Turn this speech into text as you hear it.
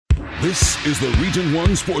This is the Region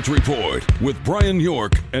 1 Sports Report with Brian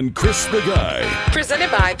York and Chris the Guy. Presented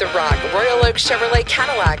by The Rock, Royal Oak Chevrolet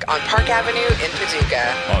Cadillac on Park Avenue in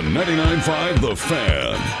Paducah. On 99.5 The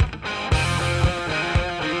Fan.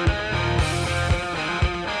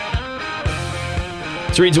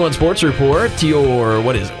 It's Region 1 Sports Report, your,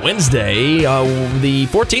 Wednesday, the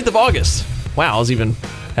 14th of August. Wow, I was even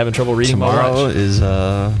having trouble reading Tomorrow my watch. is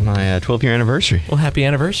my 12-year anniversary. Well, happy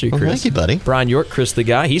anniversary, Chris. Well, thank you, buddy. Brian York, Chris the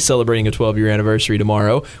Guy, he's celebrating a 12-year anniversary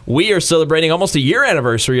tomorrow. We are celebrating almost a year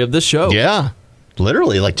anniversary of this show. Yeah,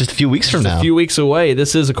 literally, like just a few weeks from now. A few weeks away.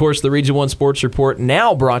 This is, of course, the Region 1 Sports Report,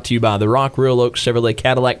 now brought to you by The Rock, Royal Oak Chevrolet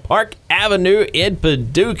Cadillac, Park Avenue in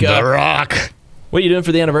Paducah. The Rock. What are you doing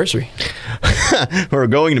for the anniversary? We're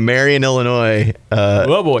going to Marion, Illinois.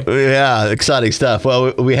 Oh, boy. Yeah, exciting stuff.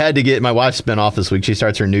 Well, we had to get, my wife's been off this week. She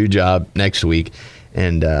starts her new job next week.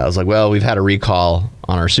 And I was like, well, we've had a recall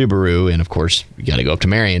on our Subaru. And, of course, we got to go up to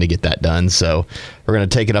Marion to get that done. So we're going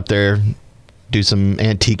to take it up there, do some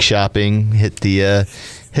antique shopping, hit the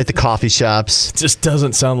coffee shops. It just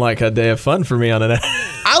doesn't sound like a day of fun for me on an.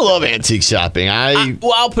 I love antique shopping.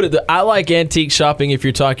 I'll put it. I like antique shopping if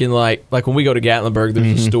you're talking like when we go to Gatlinburg,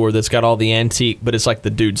 there's a store that's got all the antique, but it's like the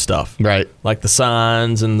dude stuff, right? Like the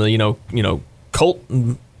signs and the Colt,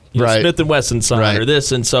 right. Smith and Wesson sign right. or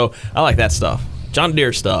this, and so I like that stuff. John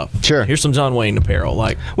Deere stuff. Sure. Here's some John Wayne apparel.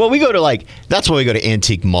 Well, we go to that's why we go to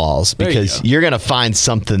antique malls, because you're going to find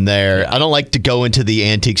something there. Yeah. I don't like to go into the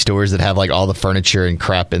antique stores that have like all the furniture and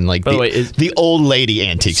crap and like the old lady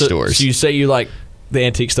antique stores. So you say you like the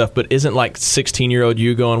antique stuff, but isn't like 16-year-old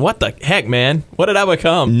you going, what the heck, man? What did I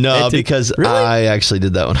become? No, antique? because really? I actually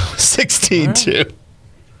did that when I was 16 too.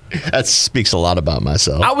 That speaks a lot I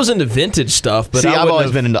myself. I was into vintage stuff, but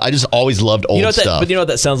I just always loved old stuff. But you know what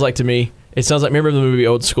that sounds like to me? It sounds like, remember the movie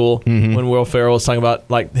Old School when Will Ferrell was talking about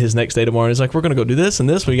like his next day tomorrow? And he's like, we're going to go do this and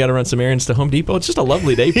this. We got to run some errands to Home Depot. It's just a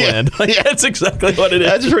lovely day planned. That's exactly what it is.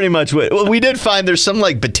 That's pretty much what. Well, we did find there's some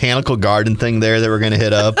like botanical garden thing there that we're going to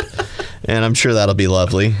hit up, and I'm sure that'll be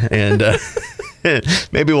lovely. And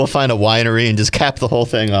maybe we'll find a winery and just cap the whole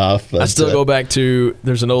thing off. But, I still go back to,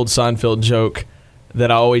 there's an old Seinfeld joke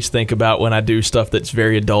that I always think about when I do stuff that's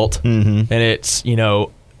very adult, and it's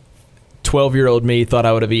 12-year-old me thought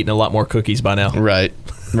I would have eaten a lot more cookies by now. Right.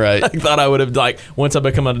 I thought I would have, once I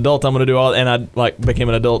become an adult, I'm going to do all, and I became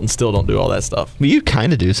an adult and still don't do all that stuff. Well, you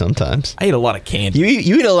kind of do sometimes. I eat a lot of candy.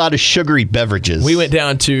 You eat a lot of sugary beverages. We went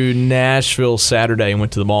down to Nashville Saturday and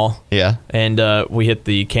went to the mall. Yeah. And we hit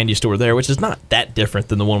the candy store there, which is not that different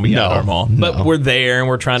than the one we got at our mall. No. But we're there, and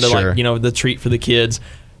we're trying to, the treat for the kids.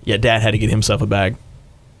 Yeah, Dad had to get himself a bag.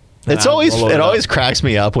 It always cracks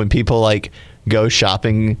me up when people go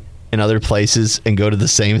shopping in other places and go to the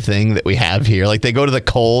same thing that we have here. Like they go to the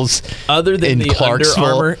Kohl's in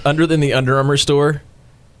Clarksville. Other than the Under Armour store.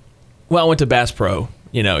 Well, I went to Bass Pro.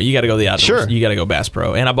 You got to go to the outdoors. Sure. You got to go Bass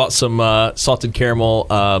Pro. And I bought some salted caramel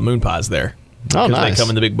moon pies there. Oh, nice. They come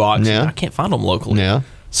in the big box. Yeah. I can't find them locally. Yeah.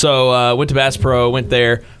 So went to Bass Pro, went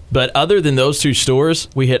there. But other than those two stores,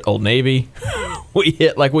 we hit Old Navy. we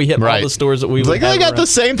hit all the stores that we would have they got the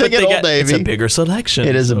same thing at Old Navy. It's a bigger selection.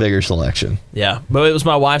 It is a bigger selection. Yeah. But it was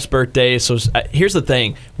my wife's birthday. So here's the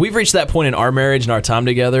thing. We've reached that point in our marriage and our time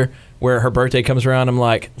together where her birthday comes around. I'm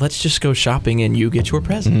like, let's just go shopping and you get your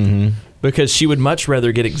present. Mm-hmm. Because she would much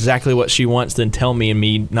rather get exactly what she wants than tell me and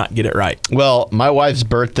me not get it right. Well, my wife's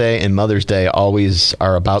birthday and Mother's Day always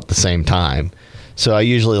are about the same time. So I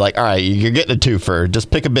usually all right, you're getting a twofer.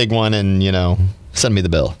 Just pick a big one and, send me the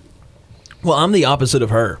bill. Well, I'm the opposite of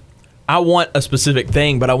her. I want a specific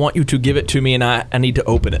thing, but I want you to give it to me and I need to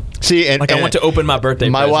open it. See, I want to open my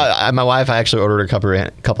birthday present. My wife, I actually ordered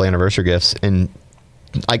a couple anniversary gifts, and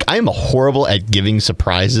I am horrible at giving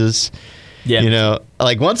surprises. Yeah.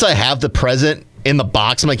 Once I have the present in the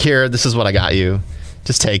box, I'm like, here, this is what I got you.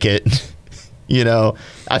 Just take it.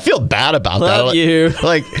 I feel bad about that. Love you.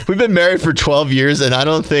 We've been married for 12 years, and I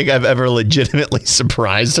don't think I've ever legitimately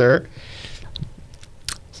surprised her.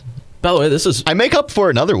 By the way, I make up for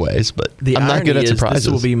it in other ways, but I'm not good at surprises.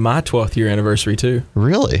 This will be my 12th year anniversary, too.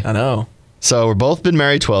 Really? I know. So we're both been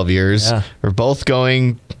married 12 years. Yeah. We're both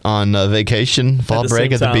going on vacation, fall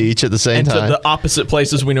break at the beach at the same time. To the opposite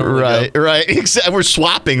places we normally go. Right. Except we're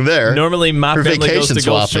swapping there. Normally my family goes to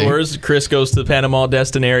Gulf Shores. Chris goes to the Panama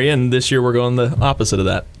Destin area, and this year we're going the opposite of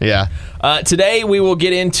that. Yeah. Today we will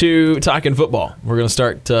get into talking football. We're going to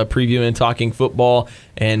start previewing talking football,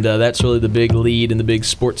 and that's really the big lead and the big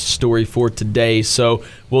sports story for today. So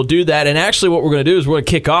we'll do that. And actually what we're going to do is we're going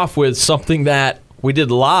to kick off with something that we did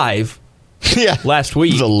live last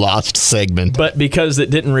week. The lost segment. But because it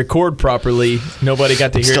didn't record properly, nobody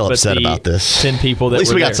got to hear it. I'm still upset about this. 10 people that were At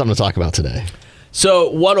least we got there. something to talk about today. So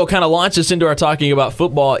what will kind of launch us into our talking about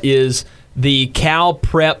football is the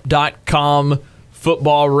calprep.com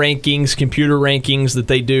football rankings, computer rankings that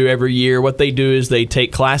they do every year. What they do is they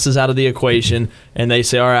take classes out of the equation and they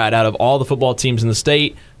say, all right, out of all the football teams in the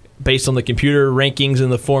state, based on the computer rankings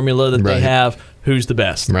and the formula that they have, who's the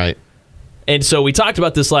best? Right. And so we talked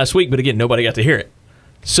about this last week, but again, nobody got to hear it.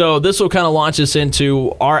 So this will kind of launch us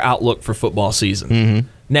into our outlook for football season. Mm-hmm.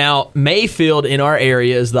 Now, Mayfield in our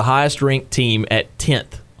area is the highest ranked team at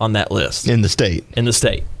 10th on that list. In the state. In the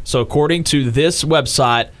state. So according to this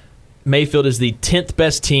website, Mayfield is the 10th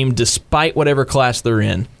best team despite whatever class they're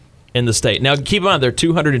in the state. Now, keep in mind, there are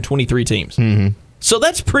 223 teams. Mm-hmm. So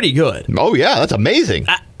that's pretty good. Oh, yeah, that's amazing.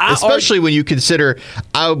 Especially when you consider,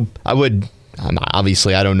 I would,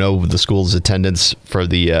 obviously I don't know the school's attendance for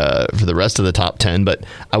the rest of the top 10, but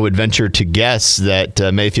I would venture to guess that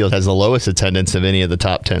Mayfield has the lowest attendance of any of the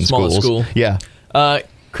top 10 Smallest schools. School. Yeah.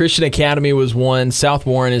 Christian Academy was 1. South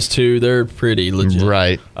Warren is 2. They're pretty legit.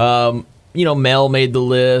 Right. Mel made the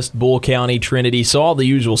list, Bull County, Trinity, so all the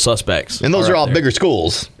usual suspects. And those are all bigger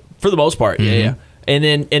schools. For the most part, yeah. And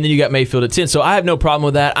then you got Mayfield at 10. So I have no problem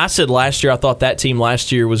with that. I said last year I thought that team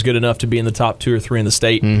last year was good enough to be in the top 2 or 3 in the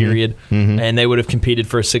state, period. Mm-hmm. And they would have competed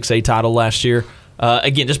for a 6A title last year.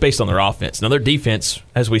 Again, just based on their offense. Now, their defense,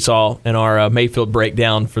 as we saw in our Mayfield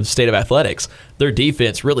breakdown for the state of athletics, their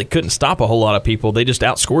defense really couldn't stop a whole lot of people. They just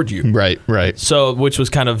outscored you. Right. So, which was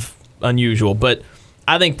kind of unusual. But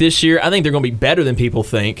I think this year, they're going to be better than people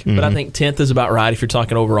think. But I think 10th is about right if you're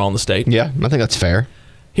talking overall in the state. Yeah, I think that's fair.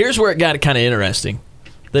 Here's where it got kind of interesting.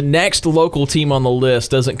 The next local team on the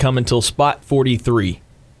list doesn't come until spot 43.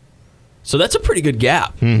 So that's a pretty good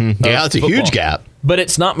gap. Mm-hmm. Yeah, it's a huge gap. But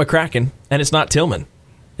it's not McCracken, and it's not Tillman.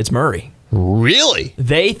 It's Murray. Really?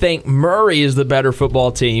 They think Murray is the better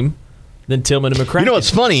football team than Tillman and McCracken. You know what's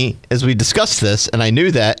funny, as we discussed this, and I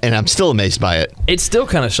knew that, and I'm still amazed by it. It's still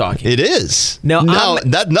kind of shocking. It is. Now,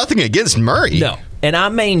 nothing against Murray. No. And I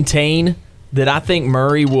maintain that I think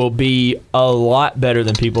Murray will be a lot better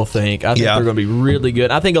than people think. I think they're going to be really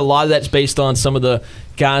good. I think a lot of that's based on some of the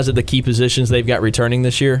guys at the key positions they've got returning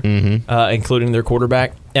this year, including their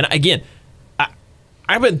quarterback. And again,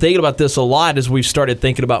 I've been thinking about this a lot as we've started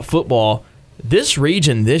thinking about football. This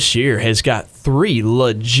region this year has got 3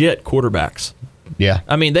 legit quarterbacks. Yeah.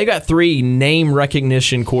 I mean, they got 3 name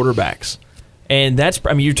recognition quarterbacks. And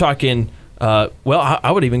you're talking,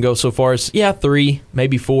 I would even go so far as, 3,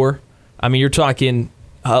 maybe 4. I mean, you're talking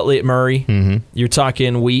Utley at Murray. Mm-hmm. You're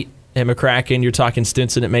talking Wheat at McCracken. You're talking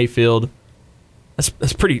Stinson at Mayfield.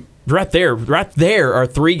 That's pretty right there. Right there are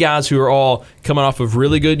 3 guys who are all coming off of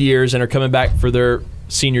really good years and are coming back for their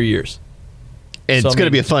senior years. It's going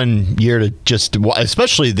to be a fun year to just,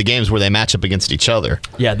 especially the games where they match up against each other.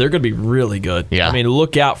 Yeah, they're going to be really good. Yeah. I mean,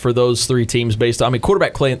 look out for those 3 teams based on,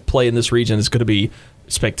 quarterback play in this region is going to be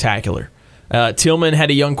spectacular. Tillman had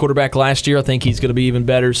a young quarterback last year. I think he's going to be even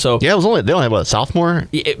better. So yeah, they only have a sophomore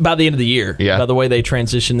by the end of the year. Yeah. By the way they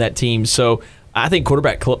transitioned that team. So I think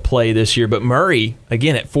quarterback play this year. But Murray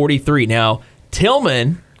again at 43. Now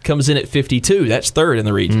Tillman comes in at 52. That's 3rd in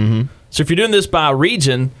the region. Mm-hmm. So if you're doing this by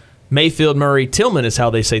region, Mayfield, Murray, Tillman is how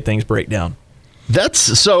they say things break down. That's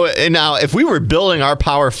so. And now, if we were building our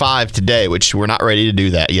Power 5 today, which we're not ready to do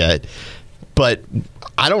that yet, but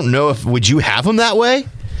I don't know would you have them that way?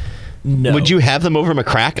 No. Would you have them over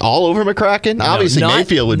all over McCracken? No, Obviously,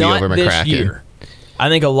 Mayfield would be over McCracken. This year. I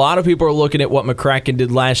think a lot of people are looking at what McCracken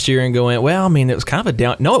did last year and going, well, I mean, it was kind of a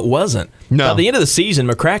down. No, it wasn't. No. By the end of the season,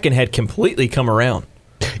 McCracken had completely come around.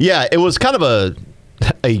 Yeah, it was kind of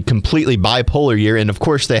a completely bipolar year, and of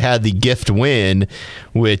course they had the gift win,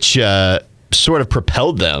 which sort of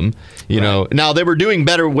propelled them. You know, now they were doing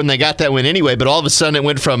better when they got that win anyway, but all of a sudden it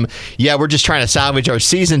went from we're just trying to salvage our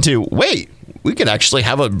season to wait, we could actually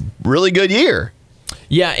have a really good year.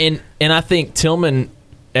 Yeah, and I think Tillman,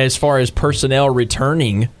 as far as personnel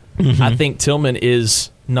returning, I think Tillman is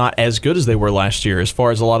not as good as they were last year as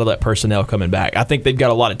far as a lot of that personnel coming back. I think they've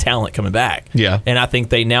got a lot of talent coming back. Yeah. And I think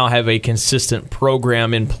they now have a consistent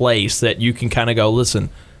program in place that you can kind of go, listen,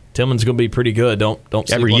 Tillman's going to be pretty good. Don't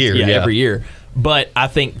sleep every year. Yeah, every year. But I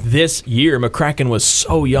think this year, McCracken was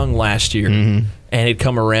so young last year and had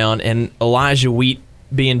come around. And Elijah Wheat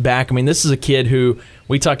being back, I mean, this is a kid who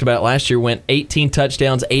we talked about last year, went 18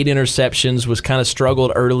 touchdowns, 8 interceptions, was kind of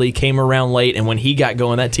struggled early, came around late, and when he got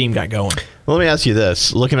going, that team got going. Well, let me ask you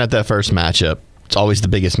this. Looking at that first matchup, it's always the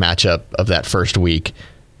biggest matchup of that first week.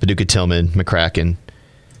 Paducah Tillman, McCracken.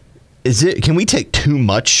 Can we take too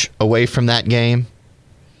much away from that game?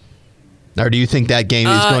 Or do you think that game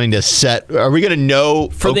is going to set? Are we going to know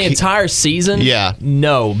for the entire season? Yeah,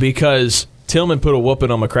 no, because Tillman put a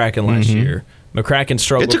whooping on McCracken last year. McCracken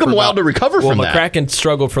struggled. It took him a while to recover from that. McCracken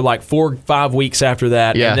struggled for like 4 or 5 weeks after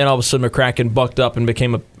that, Yeah. and then all of a sudden McCracken bucked up and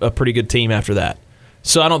became a pretty good team after that.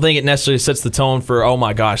 So I don't think it necessarily sets the tone for, oh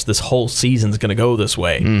my gosh, this whole season's going to go this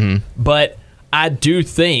way. Mm-hmm. But I do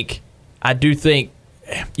think,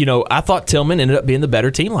 you know, I thought Tillman ended up being the better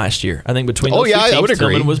team last year. I think between those two I would teams,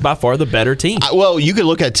 agree. Tillman was by far the better team. Well, you could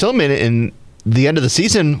look at Tillman, and the end of the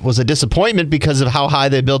season was a disappointment because of how high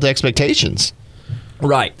they built expectations.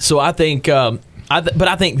 Right. So I think, but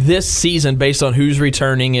I think this season, based on who's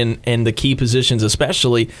returning and the key positions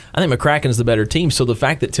especially, I think McCracken's the better team. So the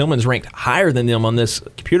fact that Tillman's ranked higher than them on this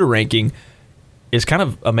computer ranking is kind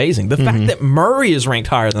of amazing. The fact that Murray is ranked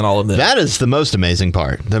higher than all of them. That is the most amazing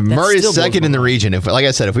part. Murray still is blows second my in the mind. region. Like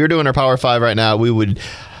I said, if we were doing our Power 5 right now,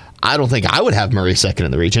 I don't think I would have Murray second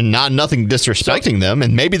in the region. Nothing disrespecting them,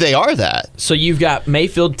 and maybe they are that. So you've got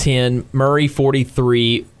Mayfield 10, Murray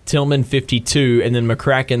 43, Tillman 52, and then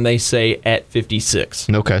McCracken, they say, at 56.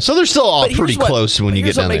 Okay, so they're still all But here's pretty close when you get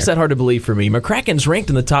here's down what makes there. that hard to believe for me. McCracken's ranked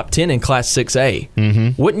in the top 10 in Class 6A.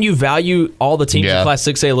 Mm-hmm. Wouldn't you value all the teams in Class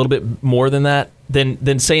 6A a little bit more than that?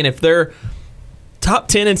 Than saying if they're top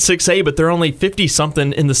 10 in 6A, but they're only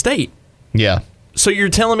 50-something in the state. Yeah. So you're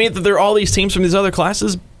telling me that there are all these teams from these other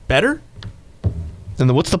classes better?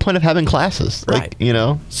 And what's the point of having classes? Right. You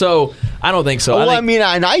know? So I don't think so. Well, I think,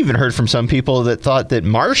 I even heard from some people that thought that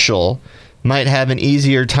Marshall might have an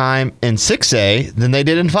easier time in 6A than they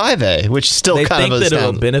did in 5A, which still they kind think of that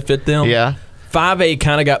it'll benefit them. Yeah. 5A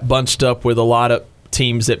kind of got bunched up with a lot of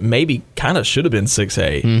teams that maybe kind of should have been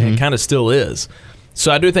 6A and kind of still is.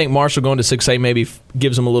 So I do think Marshall going to 6A maybe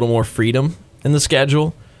gives them a little more freedom in the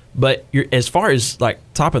schedule. But as far as like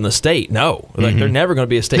top in the state, no, like they're never going to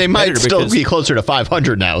be a state. They might competitor still because, be closer to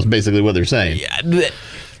 500 now. Is basically what they're saying. Yeah,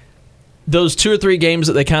 those 2 or 3 games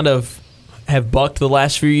that they kind of have bucked the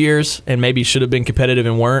last few years and maybe should have been competitive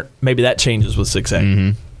and weren't. Maybe that changes with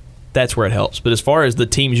 6A. That's where it helps. But as far as the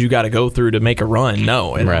teams you got to go through to make a run,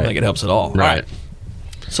 no, I don't think it helps at all. Right.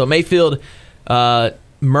 So Mayfield,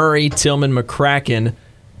 Murray, Tillman, McCracken,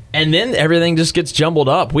 and then everything just gets jumbled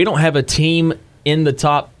up. We don't have a team in the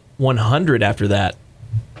top 100 after that.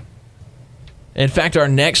 In fact, our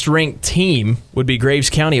next ranked team would be Graves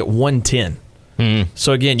County at 110.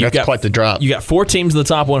 So again, you've got quite the drop. You got 4 teams in the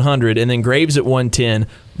top 100, and then Graves at 110.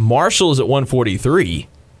 Marshall is at 143.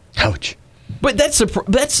 Ouch. But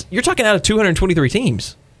that's you're talking out of 223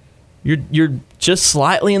 teams. You're just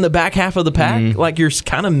slightly in the back half of the pack, like you're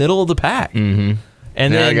kind of middle of the pack. And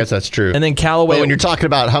then I guess that's true. And then Callaway. But when you're talking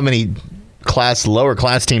about how many lower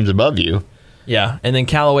class teams above you, yeah, and then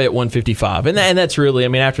Callaway at 155, and that's really, I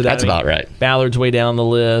mean, after that, That's about right. Ballard's way down the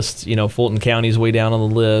list. You know, Fulton County's way down on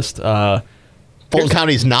the list. Fulton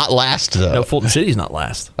County's not last though. No, Fulton City's not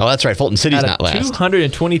last. Oh, that's right. Fulton City's Out not of last.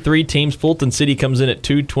 223 teams, Fulton City comes in at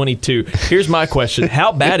 222. Here's my question: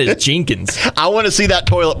 how bad is Jenkins? I want to see that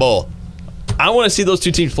toilet bowl. I want to see those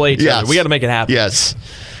two teams play each other. We got to make it happen. Yes.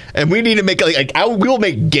 And we need to make we will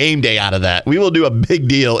make game day out of that. We will do a big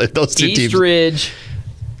deal if those two teams. East Ridge,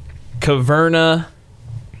 Caverna,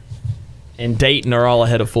 and Dayton are all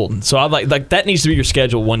ahead of Fulton. So I like that needs to be your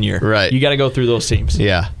schedule one year. Right. You got to go through those teams.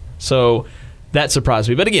 Yeah. So that surprised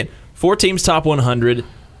me. But again, 4 teams top 100.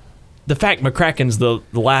 The fact McCracken's the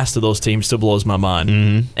last of those teams still blows my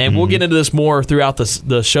mind. And we'll get into this more throughout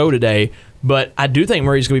the show today. But I do think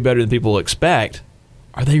Murray's going to be better than people expect.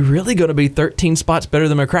 Are they really going to be 13 spots better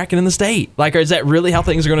than McCracken in the state? Like, is that really how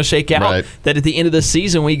things are going to shake out? Right. That at the end of the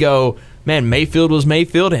season we go, man, Mayfield was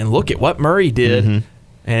Mayfield, and look at what Murray did.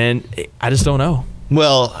 And I just don't know.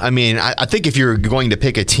 Well, I mean, I think if you're going to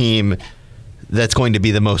pick a team that's going to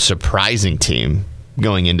be the most surprising team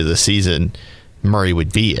going into the season, Murray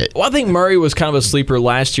would be it. Well, I think Murray was kind of a sleeper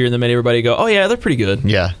last year and then made everybody go, oh, yeah, they're pretty good.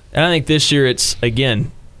 Yeah. And I think this year it's,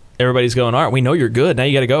 again, everybody's going, all right, we know you're good. Now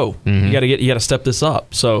you got to go. You got to step this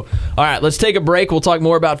up. So, all right, let's take a break. We'll talk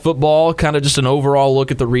more about football, kind of just an overall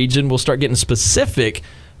look at the region. We'll start getting specific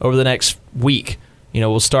over the next week. You know,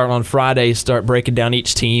 we'll start on Friday, start breaking down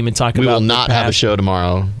each team and talking about. We will not have a show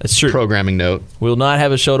tomorrow. That's true. Programming note. We'll not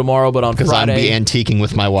have a show tomorrow, but on Because I'm Friday. be antiquing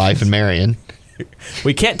with my wife and Marion.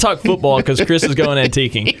 We can't talk football because Chris is going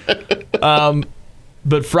antiquing.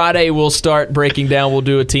 But Friday we'll start breaking down. We'll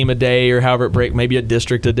do a team a day or however it break, maybe a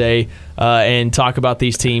district a day, and talk about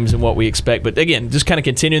these teams and what we expect. But again, just kind of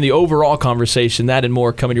continuing the overall conversation, that and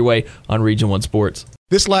more coming your way on Region 1 Sports.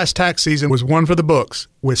 This last tax season was one for the books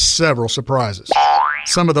with several surprises.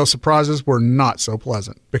 Some of those surprises were not so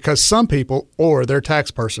pleasant because some people or their tax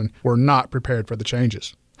person were not prepared for the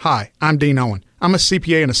changes. Hi, I'm Dean Owen. I'm a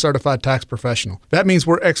CPA and a certified tax professional. That means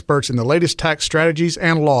we're experts in the latest tax strategies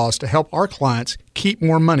and laws to help our clients keep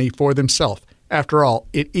more money for themselves. After all,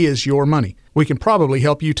 it is your money. we can probably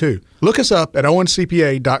help you too. Look us up at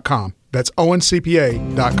owencpa.com. That's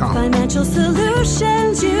owencpa.com. Financial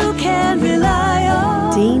solutions you can rely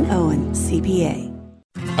on. Dean Owen, CPA.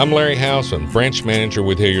 I'm Larry Housen, branch manager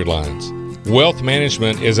with Hilliard Lyons. Wealth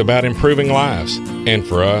management is about improving lives, and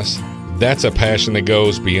for us, that's a passion that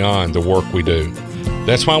goes beyond the work we do.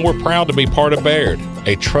 That's why we're proud to be part of Baird,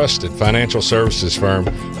 a trusted financial services firm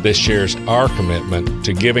that shares our commitment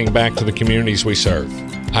to giving back to the communities we serve.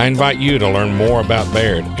 I invite you to learn more about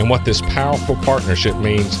Baird and what this powerful partnership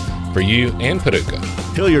means for you and Paducah.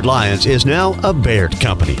 Hilliard Lyons is now a Baird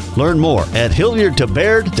company. Learn more at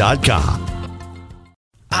hilliardtobaird.com.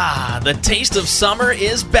 The taste of summer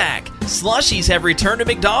is back. Slushies have returned to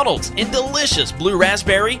McDonald's in delicious blue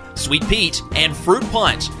raspberry, sweet peach, and fruit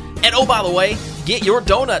punch. And oh, by the way, get your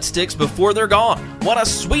donut sticks before they're gone. What a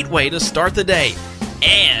sweet way to start the day.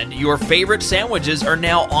 And your favorite sandwiches are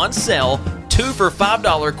now on sale. 2 for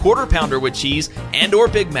 $5 Quarter Pounder with cheese and or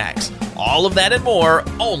Big Macs. All of that and more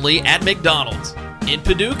only at McDonald's. In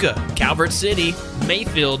Paducah, Calvert City,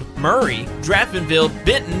 Mayfield, Murray, Draffenville,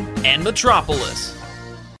 Benton, and Metropolis.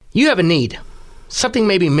 You have a need. Something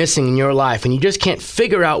may be missing in your life and you just can't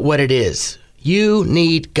figure out what it is. You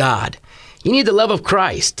need God. You need the love of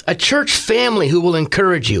Christ, a church family who will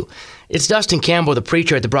encourage you. It's Dustin Campbell, the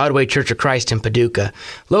preacher at the Broadway Church of Christ in Paducah,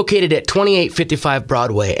 located at 2855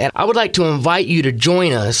 Broadway. And I would like to invite you to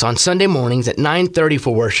join us on Sunday mornings at 9:30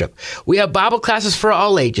 for worship. We have Bible classes for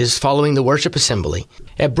all ages following the worship assembly.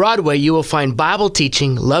 At Broadway, you will find Bible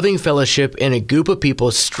teaching, loving fellowship, and a group of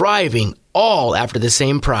people striving all after the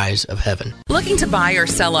same prize of heaven. Looking to buy or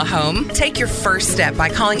sell a home? Take your first step by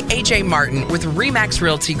calling A.J. Martin with RE/MAX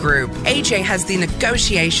Realty Group. A.J. has the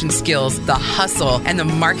negotiation skills, the hustle, and the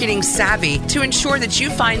marketing savvy to ensure that you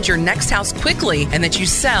find your next house quickly and that you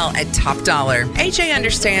sell at top dollar. A.J.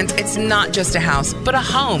 understands it's not just a house, but a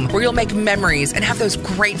home where you'll make memories and have those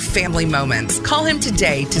great family moments. Call him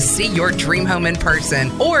today to see your dream home in person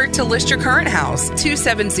or to list your current house.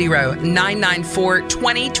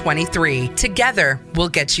 270-994-2023. Together, we'll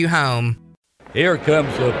get you home. Here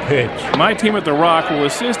comes the pitch. My team at The Rock will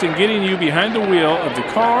assist in getting you behind the wheel of the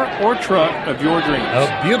car or truck of your dreams.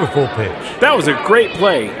 A beautiful pitch. That was a great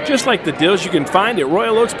play, just like the deals you can find at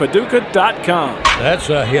RoyalOaksPaducah.com. That's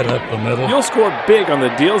a hit up the middle. You'll score big on the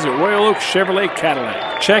deals at Royal Oaks Chevrolet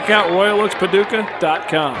Cadillac. Check out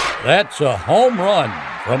RoyalOaksPaducah.com. That's a home run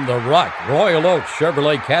from The Rock, Royal Oaks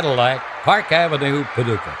Chevrolet Cadillac, Park Avenue,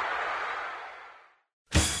 Paducah.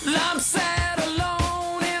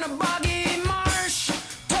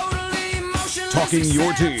 Talking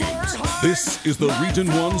your teams. This is the Region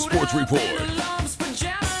 1 Sports Report.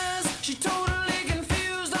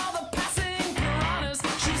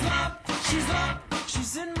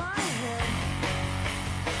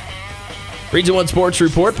 Region 1 Sports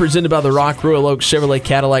Report presented by The Rock, Royal Oaks Chevrolet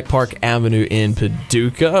Cadillac, Park Avenue in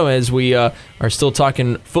Paducah. As we are still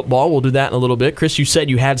talking football, we'll do that in a little bit. Chris, you said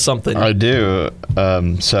you had something. I do.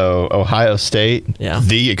 So Ohio State,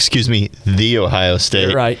 the Ohio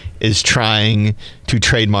State right. is trying to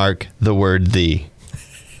trademark the word "the."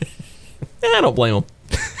 I don't blame them.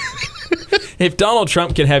 If Donald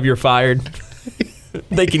Trump can have you fired,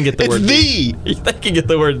 they can get the word "the." They can get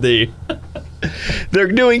the word "the." They're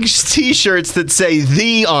doing T-shirts that say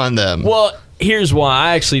 "the" on them. Well, here's why.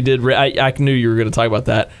 I actually did. I knew you were going to talk about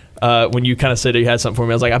that when you kind of said you had something for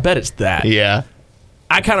me. I was like, I bet it's that. Yeah.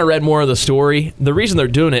 I kind of read more of the story. The reason they're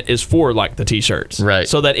doing it is for like the T-shirts, right?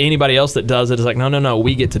 So that anybody else that does it is like, no,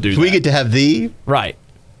 we get to do that. We get to have "the" right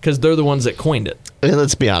because they're the ones that coined it. And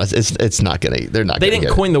let's be honest, it's not gonna. They're not. They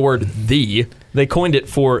didn't coin the word "the." They coined it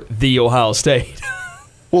for the Ohio State.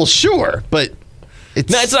 Well, sure, but. It's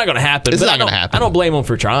not going to happen. It's not going to happen. I don't blame them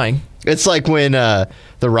for trying. It's like when the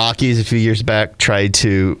Rockies a few years back tried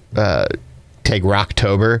to take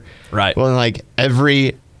Rocktober. Right. Well, like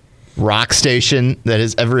every rock station that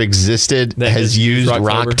has ever existed that has used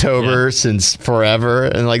Rocktober since forever,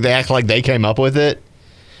 and like they act like they came up with it.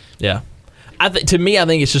 Yeah. To me, I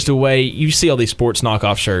think it's just a way you see all these sports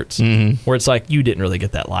knockoff shirts where it's like you didn't really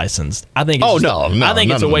get that licensed. I think. I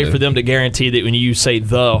think it's a way for them to guarantee that when you say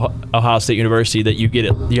the Ohio State University that you get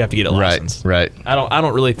it, you have to get it licensed. Right. I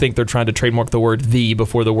don't really think they're trying to trademark the word "the"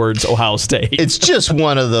 before the words Ohio State. It's just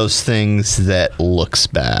one of those things that looks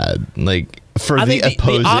bad, like for the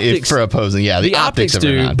opposing. Yeah, the optics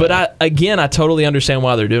do. But I totally understand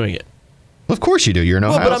why they're doing it. Of course you do. You're an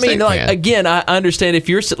Ohio State fan. Again, I understand if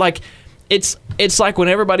you're like. It's like when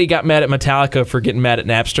everybody got mad at Metallica for getting mad at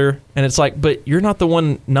Napster, and it's like, but you're not the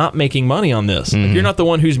one not making money on this. Like, you're not the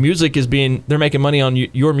one whose music they're making money on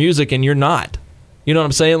your music, and you're not. You know what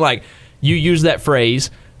I'm saying? Like, you use that phrase,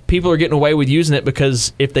 people are getting away with using it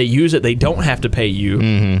because if they use it, they don't have to pay you.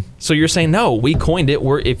 Mm-hmm. So you're saying, no, we coined it.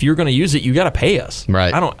 If you're going to use it, you got to pay us.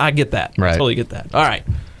 Right. I get that. Right. I totally get that. All right.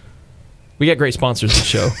 We got great sponsors of the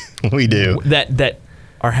show. We do. That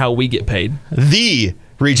are how we get paid. The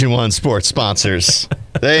Region 1 sports sponsors.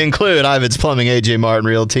 They include Ivan's Plumbing, AJ Martin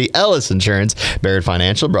Realty, Ellis Insurance, Baird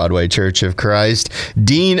Financial, Broadway Church of Christ,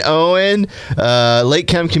 Dean Owen, Lake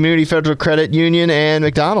Chem Community Federal Credit Union, and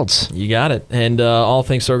McDonald's. You got it. And all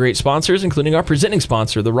thanks to our great sponsors, including our presenting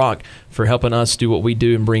sponsor, The Rock, for helping us do what we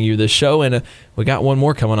do and bring you this show. And we got one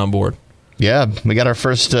more coming on board. Yeah, we got our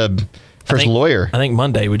first lawyer. I think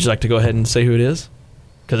Monday. Would you like to go ahead and say who it is?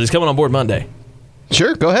 Because he's coming on board Monday.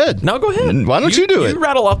 Sure, go ahead. No, go ahead. Why don't you do it? You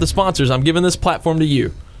rattle off the sponsors. I'm giving this platform to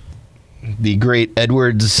you. The great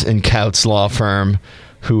Edwards and Couts law firm,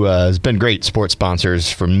 who has been great sports sponsors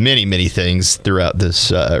for many, many things throughout this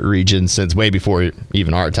region since way before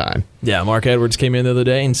even our time. Yeah, Mark Edwards came in the other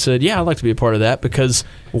day and said, yeah, I'd like to be a part of that. Because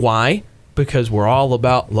why? Because we're all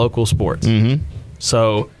about local sports. Mm-hmm.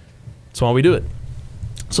 So that's why we do it.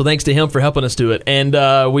 So thanks to him for helping us do it.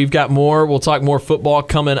 And we've got more. We'll talk more football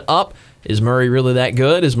coming up. Is Murray really that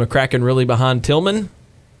good? Is McCracken really behind Tillman?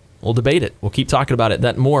 We'll debate it. We'll keep talking about it.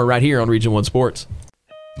 That and more right here on Region 1 Sports.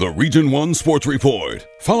 The Region 1 Sports Report.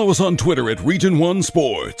 Follow us on Twitter at Region 1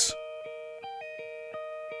 Sports.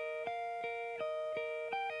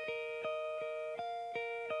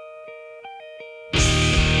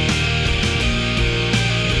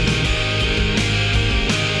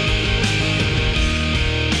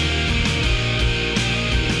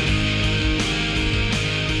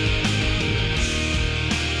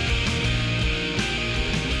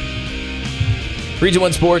 Region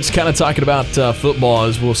 1 Sports, kind of talking about football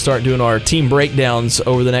as we'll start doing our team breakdowns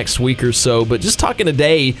over the next week or so. But just talking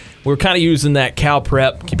today, we're kind of using that Cal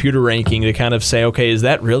Prep computer ranking to kind of say, okay, is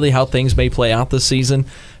that really how things may play out this season?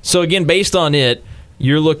 So again, based on it,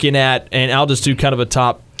 you're looking at, and I'll just do kind of a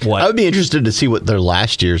top, what? I would be interested to see what their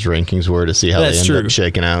last year's rankings were to see how they end up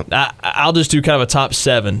shaking out. I'll just do kind of a top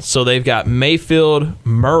 7. So they've got Mayfield,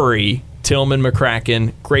 Murray, Tillman,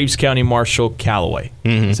 McCracken, Graves County, Marshall, Callaway.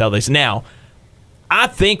 Mm-hmm. That's how they say. Now, I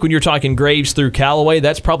think when you're talking Graves through Callaway,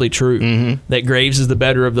 that's probably true. Mm-hmm. That Graves is the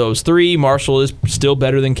better of those three. Marshall is still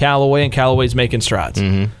better than Callaway, and Callaway's making strides.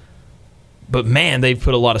 Mm-hmm. But, man, they've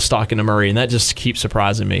put a lot of stock into Murray, and that just keeps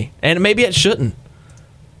surprising me. And maybe it shouldn't.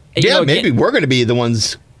 Maybe we're going to be the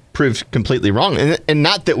ones proved completely wrong. And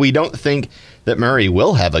not that we don't think that Murray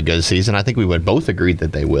will have a good season. I think we would both agree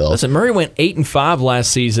that they will. Listen, Murray went 8-5 last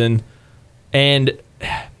season, and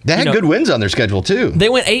they had good wins on their schedule, too. They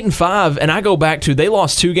went 8-5, and I go back to they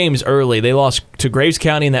lost 2 games early. They lost to Graves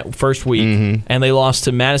County in that first week, and they lost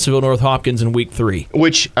to Madisonville North Hopkins in week 3.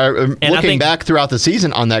 Which, looking back throughout the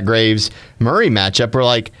season on that Graves-Murray matchup, we're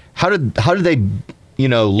like, how did they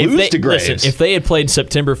lose to Graves? Listen, if they had played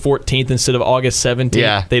September 14th instead of August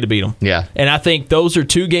 17th, they'd have beat them. Yeah. And I think those are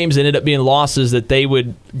 2 games that ended up being losses that they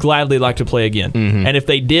would gladly like to play again. Mm-hmm. And if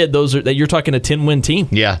they did, you're talking a 10-win team.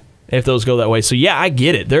 Yeah. If those go that way. So, yeah, I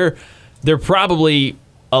get it. They're probably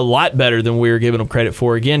a lot better than we were giving them credit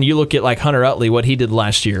for. Again, you look at like Hunter Utley, what he did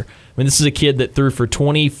last year. I mean, this is a kid that threw for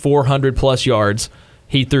 2,400-plus yards.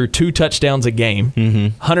 He threw 2 touchdowns a game,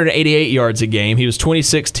 188 yards a game. He was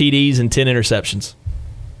 26 TDs and 10 interceptions.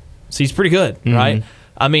 So he's pretty good, right?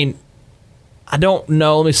 I mean, I don't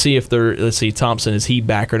know. Let me see if let's see, Thompson, is he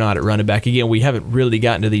back or not at running back? Again, we haven't really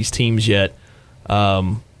gotten to these teams yet.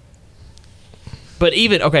 But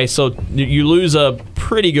so you lose a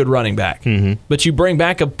pretty good running back, but you bring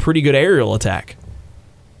back a pretty good aerial attack.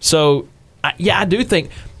 So, I do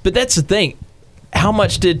think, but that's the thing. How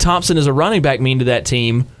much did Thompson as a running back mean to that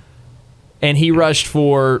team? And he rushed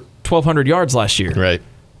for 1,200 yards last year. Right.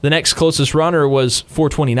 The next closest runner was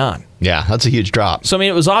 429. Yeah, that's a huge drop. So, I mean,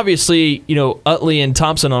 it was obviously, Utley and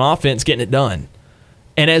Thompson on offense getting it done.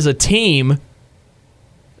 And as a team,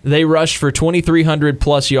 they rushed for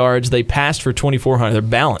 2,300-plus yards. They passed for 2,400. They're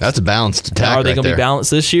balanced. That's a balanced attack. Now, are they going to be balanced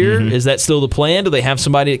this year? Is that still the plan? Do they have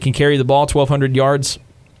somebody that can carry the ball 1,200 yards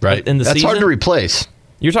in the season? That's hard to replace.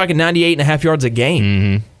 You're talking 98.5 yards a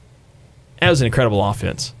game. That was an incredible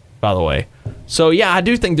offense, by the way. So, yeah, I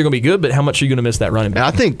do think they're going to be good, but how much are you going to miss that running back?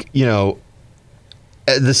 And I think,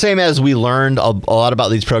 the same as we learned a lot about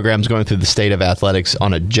these programs going through the state of athletics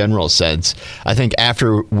on a general sense, I think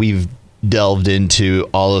after we've delved into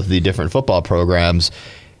all of the different football programs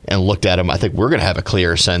and looked at them, I think we're going to have a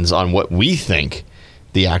clearer sense on what we think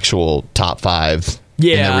the actual top 5 in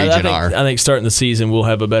the region are. I think starting the season, we'll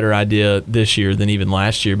have a better idea this year than even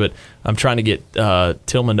last year, but I'm trying to get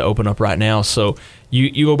Tillman to open up right now. So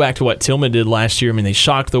you go back to what Tillman did last year. I mean, they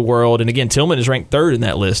shocked the world, and again, Tillman is ranked 3rd in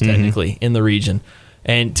that list, technically, in the region.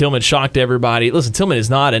 and Tillman shocked everybody. Listen, Tillman is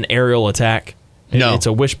not an aerial attack. No. It's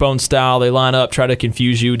a wishbone style. They line up, try to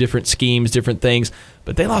confuse you, different schemes, different things.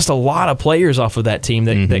 But they lost a lot of players off of that team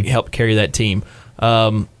that helped carry that team.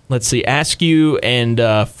 Let's see, Askew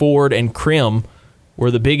and Ford and Krim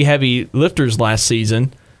were the big heavy lifters last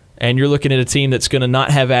season, and you're looking at a team that's going to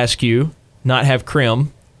not have Askew, not have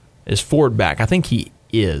Krim. Is Ford back? I think he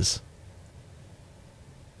is.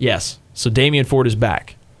 Yes. So Damian Ford is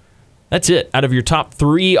back. That's it. Out of your top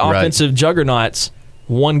 3 offensive juggernauts,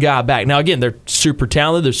 one guy back. Now, again, they're super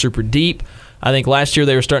talented. They're super deep. I think last year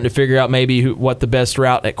they were starting to figure out maybe what the best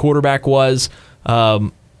route at quarterback was.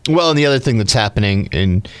 Well, and the other thing that's happening,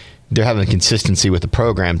 and they're having consistency with the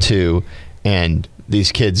program too, and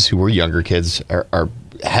these kids who were younger kids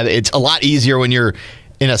it's a lot easier when you're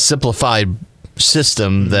in a simplified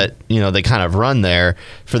system that they kind of run there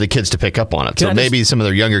for the kids to pick up on it. So maybe some of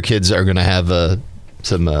their younger kids are going to have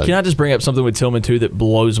some. Can I just bring up something with Tillman too that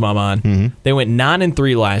blows my mind? Mm-hmm. They went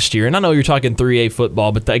 9-3 last year, and I know you're talking 3A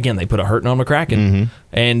football, but again, they put a hurting on McCracken,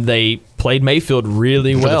 and they played Mayfield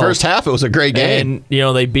really well. For the first half, it was a great game,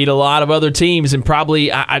 and they beat a lot of other teams, and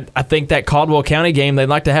probably I think that Caldwell County game they'd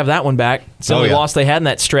like to have that one back. It's the only loss they had in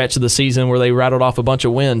that stretch of the season where they rattled off a bunch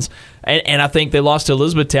of wins, and I think they lost to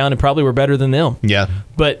Elizabethtown and probably were better than them. Yeah,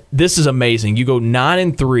 but this is amazing. You go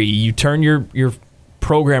 9-3, you turn your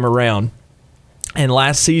program around. And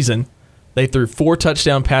last season, they threw 4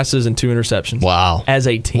 touchdown passes and 2 interceptions. Wow. As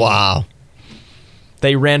a team. Wow.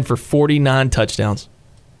 They ran for 49 touchdowns.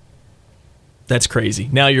 That's crazy.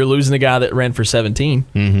 Now you're losing a guy that ran for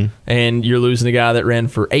 17, and you're losing a guy that ran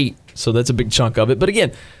for 8. So that's a big chunk of it. But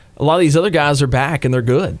again, a lot of these other guys are back, and they're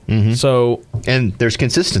good. So, and there's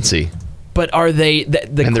consistency. But are they?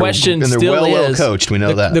 The question they're still well is coached. We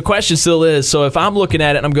know that. The question still is. So if I'm looking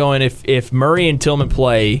at it and I'm going, if Murray and Tillman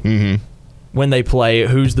play. When they play,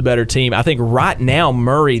 who's the better team? I think right now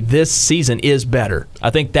Murray this season is better. I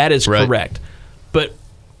think that is correct. But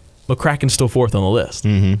McCracken's still 4th on the list.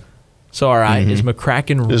 So, all right, is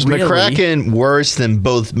McCracken Is McCracken worse than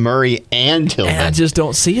both Murray and Tillman? And I just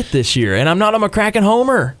don't see it this year. And I'm not a McCracken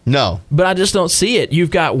homer. No. But I just don't see it.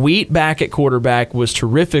 You've got Wheat back at quarterback, was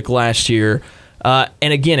terrific last year. And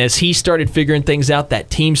again, as he started figuring things out, that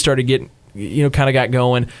team started getting kind of got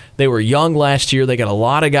going. They were young last year. They got a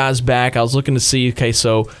lot of guys back. I was looking to see, okay,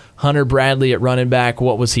 so Hunter Bradley at running back,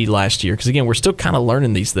 what was he last year? Because, again, we're still kind of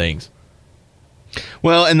learning these things.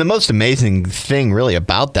 Well, and the most amazing thing really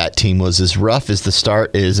about that team was as rough as the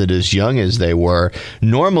start is, and as young as they were,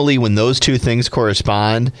 normally when those two things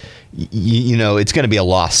correspond, it's going to be a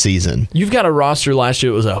lost season. You've got a roster last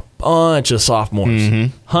year that was a bunch of sophomores.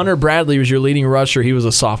 Hunter Bradley was your leading rusher. He was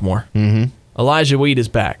a sophomore. Elijah Weed is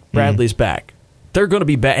back. Bradley's back. They're going to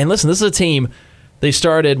be back. And listen, this is a team they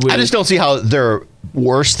started with. I just don't see how they're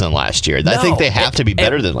worse than last year. I think they have to be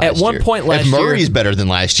better than last year. At one point last year. If Murray's better than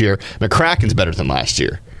last year, McCracken's better than last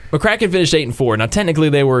year. McCracken finished 8-4. Now, technically,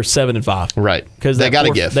 they were 7-5. Right. Because they got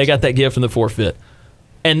a gift. They got that gift from the forfeit.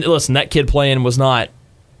 And listen, that kid playing was not.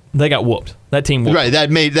 They got whooped. That team whooped. Right. That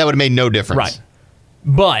would have made no difference. Right.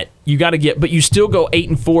 But you got to but you still go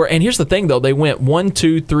 8-4. And here's the thing, though. They went 1,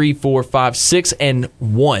 2, 3, 4, 5,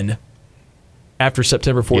 6-1 after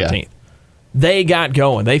September 14th. Yeah. They got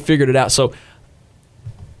going. They figured it out. So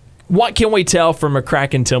what can we tell from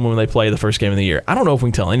McCracken Tillman when they play the first game of the year? I don't know if we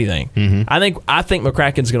can tell anything. I think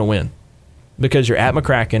McCracken's going to win because you're at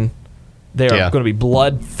McCracken. They are going to be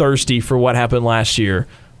bloodthirsty for what happened last year.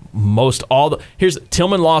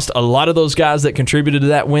 Tillman lost a lot of those guys that contributed to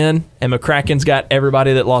that win, and McCracken's got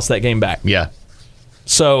everybody that lost that game back. Yeah.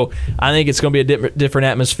 So I think it's going to be a different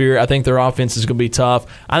atmosphere. I think their offense is going to be tough.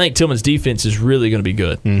 I think Tillman's defense is really going to be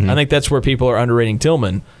good. I think that's where people are underrating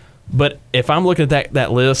Tillman. But if I'm looking at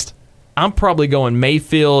that list, I'm probably going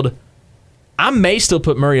Mayfield. I may still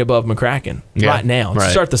put Murray above McCracken right now to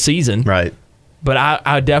start the season. Right. But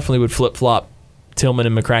I definitely would flip-flop Tillman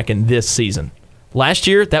and McCracken this season. Last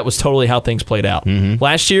year, that was totally how things played out.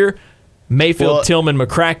 Last year, Mayfield, Tillman,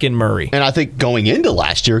 McCracken, Murray. And I think going into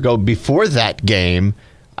last year, before that game,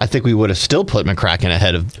 I think we would have still put McCracken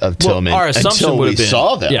ahead of Tillman our assumption until would we have been,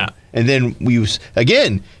 saw them. Yeah. And then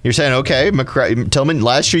again, you're saying, okay, Tillman,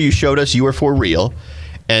 last year you showed us you were for real,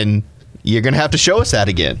 and you're going to have to show us that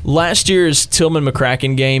again. Last year's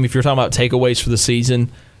Tillman-McCracken game, if you're talking about takeaways for the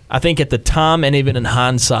season, I think at the time and even in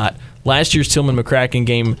hindsight, last year's Tillman-McCracken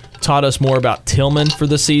game taught us more about Tillman for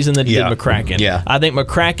the season than it did McCracken. Yeah. I think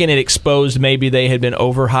McCracken had exposed maybe they had been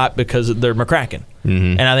overhyped because they're McCracken.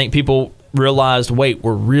 And I think people realized, wait,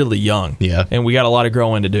 we're really young. Yeah. And we got a lot of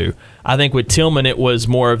growing to do. I think with Tillman, it was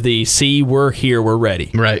more of the, see, we're here, we're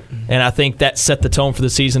ready. Right. And I think that set the tone for the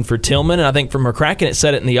season for Tillman, and I think for McCracken, it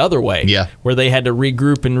set it in the other way. Yeah. Where they had to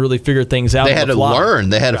regroup and really figure things out. They had to learn.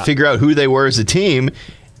 They had to figure out who they were as a team,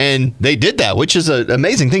 and they did that, which is an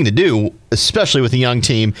amazing thing to do, especially with a young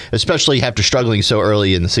team, especially after struggling so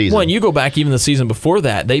early in the season. Well, and you go back even the season before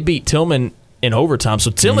that, they beat Tillman in overtime.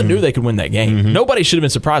 So Tillman knew they could win that game. Nobody should have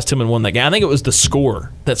been surprised Tillman won that game. I think it was the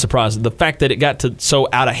score that surprised them. The fact that it got to so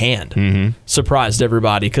out of hand surprised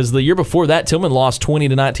everybody, because the year before that, Tillman lost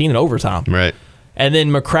 20-19 in overtime. Right. And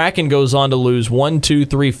then McCracken goes on to lose 1, 2,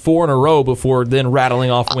 3, 4 in a row before then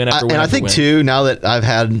rattling off win after win. And I think, too, now that I've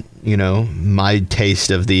had, my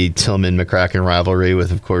taste of the Tillman-McCracken rivalry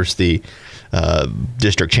with, of course, the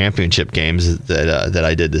district championship games that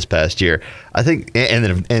I did this past year, I think,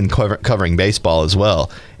 and covering baseball as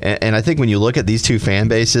well. And I think when you look at these two fan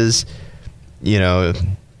bases,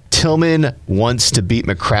 Tillman wants to beat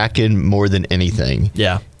McCracken more than anything.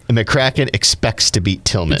 Yeah. And McCracken expects to beat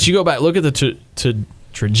Tillman. But you go back, look at the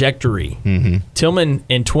trajectory. Tillman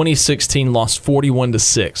in 2016 lost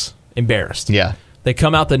 41-6, embarrassed. Yeah. They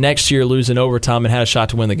come out the next year, lose in overtime, and had a shot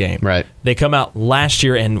to win the game. Right. They come out last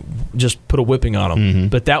year and just put a whipping on them.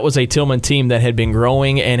 But that was a Tillman team that had been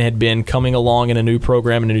growing and had been coming along in a new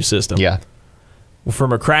program and a new system. Yeah. Well, for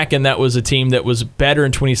McCracken, that was a team that was better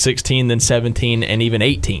in 2016 than 17 and even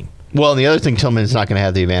 18. Well, and the other thing Tillman's not going to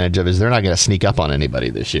have the advantage of is they're not going to sneak up on anybody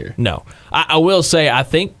this year. No. I will say, I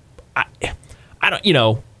think, I don't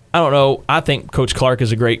know. I think Coach Clark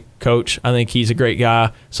is a great coach. I think he's a great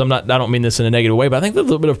guy. So I don't mean this in a negative way, but I think there's a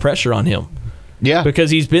little bit of pressure on him. Yeah. Because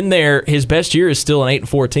he's been there. His best year is still an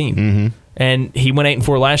 8-4 team. And he went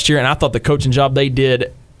 8-4 last year, and I thought the coaching job they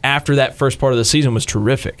did after that first part of the season was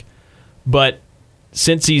terrific. But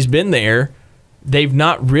since he's been there, they've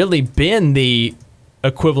not really been the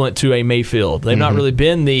equivalent to a Mayfield. They've not really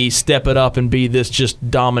been the step it up and be this just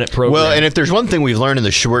dominant program. Well, and if there's one thing we've learned in the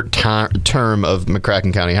short term of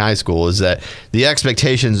McCracken County High School is that the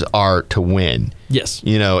expectations are to win. Yes.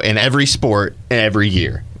 In every sport and every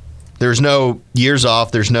year. There's no years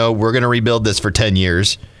off. There's no we're going to rebuild this for 10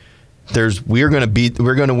 years. We're going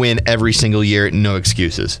to win every single year, no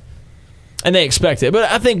excuses. And they expect it. But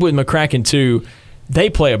I think with McCracken too, they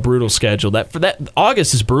play a brutal schedule.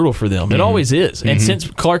 August is brutal for them. It always is. And since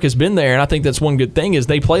Clark has been there, and I think that's one good thing, is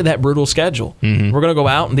they play that brutal schedule. We're going to go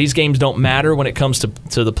out, and these games don't matter when it comes to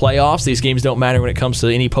the playoffs. These games don't matter when it comes to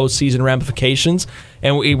any postseason ramifications.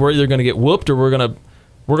 And we're either going to get whooped or we're going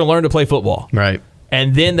to learn to play football. Right.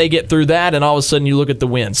 And then they get through that, and all of a sudden you look at the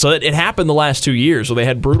wins. So it happened the last 2 years where they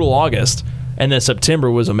had brutal August, and then September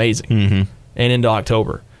was amazing, and into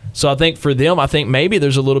October. So I think for them, maybe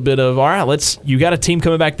there's a little bit of, all right, you got a team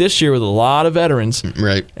coming back this year with a lot of veterans.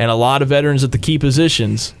 Right. And a lot of veterans at the key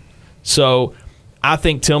positions. So I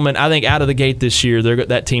think Tillman, out of the gate this year,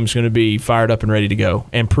 that team's going to be fired up and ready to go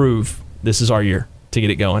and prove this is our year to get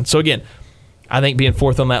it going. So again, I think being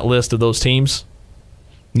fourth on that list of those teams.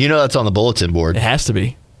 That's on the bulletin board. It has to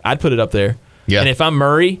be. I'd put it up there. Yeah. And if I'm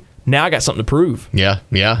Murray, now I got something to prove. Yeah,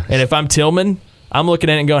 yeah. And if I'm Tillman, I'm looking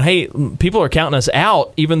at it and going, hey, people are counting us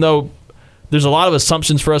out, even though there's a lot of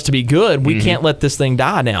assumptions for us to be good. We can't let this thing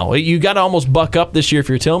die now. You got to almost buck up this year if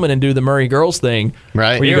you're Tillman and do the Murray girls thing.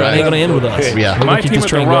 Right. Where you're going to end with us. Yeah. My team at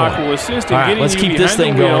the Rock will assist in getting let's you keep this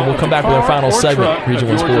thing going. We'll come back with our final segment, Region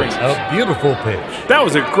 1 Sports. A beautiful pitch. That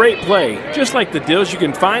was a great play, just like the deals you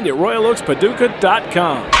can find at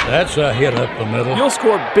RoyalOaksPaducah.com. That's a hit up the middle. You'll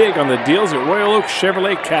score big on the deals at Royal Oaks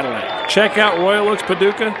Chevrolet Cadillac. Check out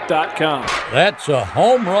RoyalOaksPaducah.com. That's a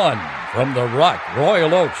home run from the Rock,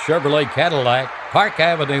 Royal Oaks Chevrolet Cadillac, Park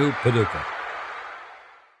Avenue, Paducah.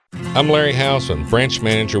 I'm Larry Housen, branch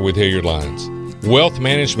manager with Hilliard Lyons. Wealth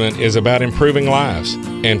management is about improving lives,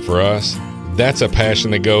 and for us, that's a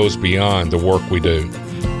passion that goes beyond the work we do.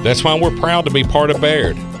 That's why we're proud to be part of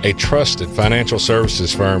Baird, a trusted financial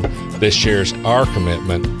services firm that shares our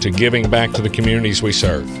commitment to giving back to the communities we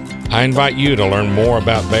serve. I invite you to learn more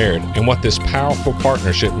about Baird and what this powerful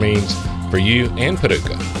partnership means for you and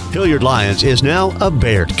Paducah. Hilliard Lyons is now a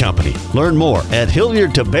Baird company. Learn more at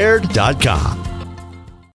HilliardToBaird.com.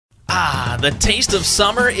 The taste of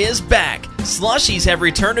summer is back. Slushies have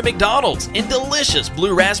returned to McDonald's in delicious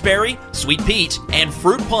blue raspberry, sweet peach, and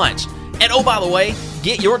fruit punch. And oh, by the way,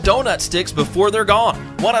 get your donut sticks before they're gone.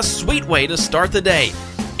 What a sweet way to start the day.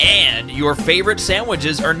 And your favorite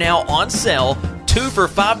sandwiches are now on sale. 2 for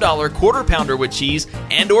 $5 Quarter Pounder with cheese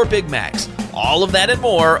and or Big Macs. All of that and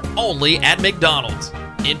more only at McDonald's.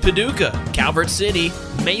 In Paducah, Calvert City,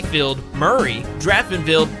 Mayfield, Murray,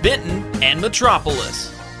 Draffenville, Benton, and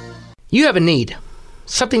Metropolis. You have a need.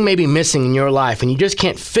 Something may be missing in your life and you just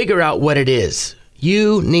can't figure out what it is.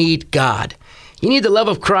 You need God. You need the love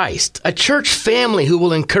of Christ, a church family who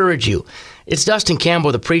will encourage you. It's Dustin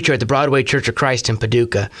Campbell, the preacher at the Broadway Church of Christ in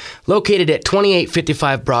Paducah, located at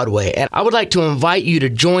 2855 Broadway. And I would like to invite you to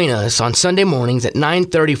join us on Sunday mornings at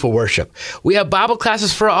 9:30 for worship. We have Bible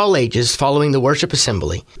classes for all ages following the worship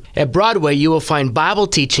assembly. At Broadway, you will find Bible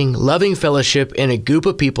teaching, loving fellowship, and a group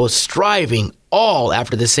of people striving all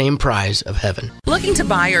after the same prize of heaven. Looking to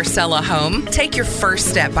buy or sell a home? Take your first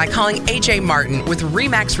step by calling AJ Martin with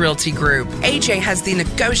RE/MAX Realty Group. AJ has the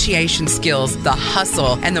negotiation skills, the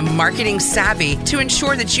hustle, and the marketing savvy to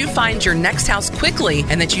ensure that you find your next house quickly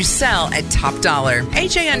and that you sell at top dollar.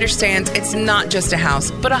 AJ understands it's not just a house,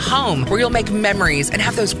 but a home where you'll make memories and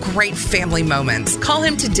have those great family moments. Call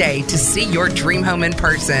him today to see your dream home in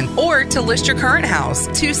person or to list your current house.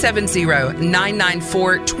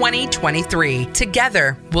 270-994-2023.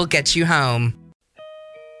 Together, we'll get you home.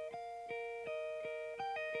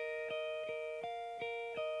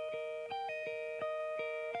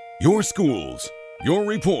 Your schools, your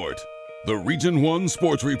report. The Region 1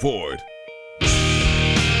 Sports Report.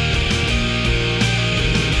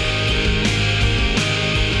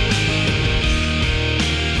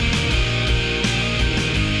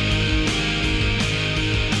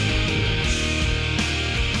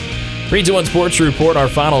 Region 1 Sports Report, our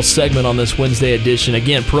final segment on this Wednesday edition.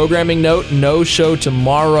 Again, programming note, no show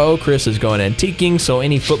tomorrow. Chris is going antiquing, so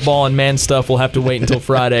any football and man stuff will have to wait until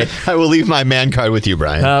Friday. I will leave my man card with you,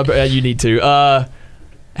 Brian. You need to.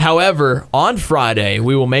 However, on Friday,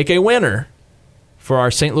 we will make a winner for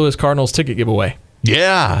our St. Louis Cardinals ticket giveaway.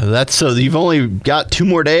 Yeah, that's so you've only got 2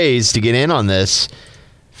 more days to get in on this.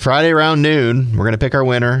 Friday around noon, we're going to pick our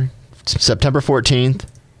winner. September 14th.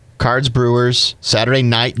 Cards Brewers, Saturday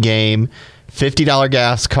night game, $50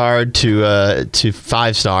 gas card to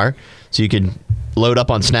 5 Star, so you can load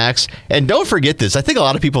up on snacks. And don't forget this. I think a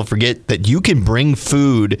lot of people forget that you can bring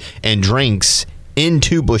food and drinks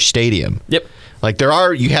into Busch Stadium. Yep. Like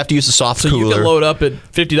you have to use the soft cooler. So you can load up at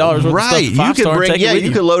 $50 worth of stuff. You can bring,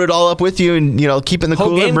 you can load it all up with you and keep it in the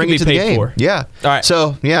cooler and bring it to the game. Yeah. All right.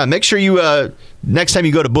 So make sure you next time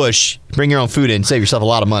you go to Busch, bring your own food in, save yourself a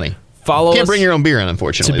lot of money. Follow Can't us bring your own beer in,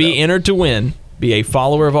 unfortunately. To be entered to win, be a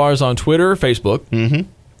follower of ours on Twitter or Facebook, and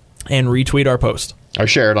retweet our post. Or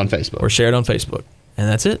share it on Facebook. And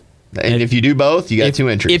that's it. And if you do both, you got 2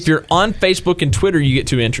 entries. If you're on Facebook and Twitter, you get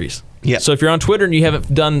 2 entries. Yeah. So if you're on Twitter and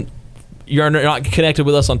you're not connected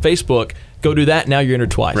with us on Facebook, go do that. Now you're entered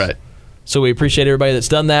twice. Right. So we appreciate everybody that's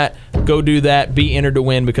done that. Go do that. Be entered to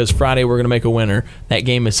win because Friday we're going to make a winner. That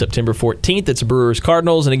game is September 14th. It's Brewers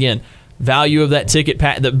Cardinals. And again, value of that ticket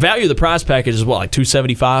the value of the prize package is what, like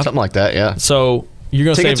 $275? Something like that, yeah. So you're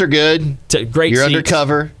going to tickets are good. Great You're seats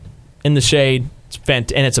undercover. In the shade.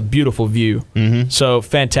 And it's a beautiful view. So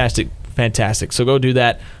fantastic. So go do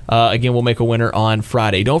that. Again, we'll make a winner on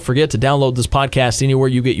Friday. Don't forget to download this podcast anywhere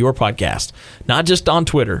you get your podcast, not just on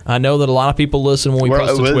Twitter. I know that a lot of people listen when we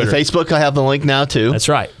post on Twitter. Facebook, I have the link now too. That's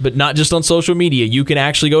right, but not just on social media. You can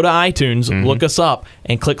actually go to iTunes, look us up,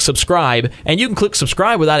 and click subscribe. And you can click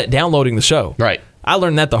subscribe without it downloading the show. Right. I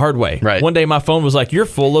learned that the hard way. Right. One day my phone was like, "You're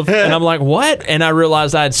full of," and I'm like, "What?" And I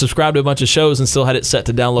realized I had subscribed to a bunch of shows and still had it set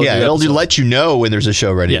to download. Yeah, it'll let you know when there's a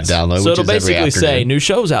show ready to download. So it'll basically say new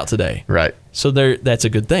shows out today. Right. So that's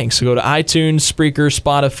a good thing. So go to iTunes, Spreaker,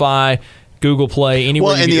 Spotify, Google Play,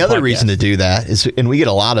 anywhere. Well, and the other reason to do that is, and we get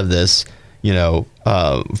a lot of this.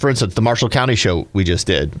 For instance, the Marshall County show we just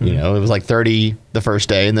did, it was like 30 the first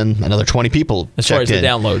day and then another 20 people as far as the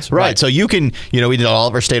downloads. Right. So you can, we did all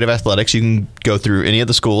of our state of athletics. You can go through any of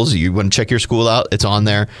the schools. You want to check your school out, it's on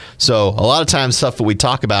there. So a lot of times stuff that we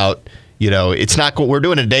talk about, it's not, we're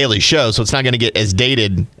doing a daily show, so it's not going to get as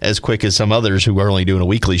dated as quick as some others who are only doing a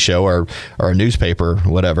weekly show or a newspaper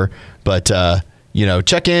or whatever. But,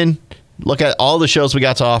 check in. Look at all the shows we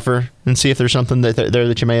got to offer and see if there's something there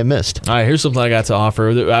that you may have missed. All right, here's something I got to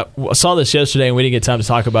offer. I saw this yesterday and we didn't get time to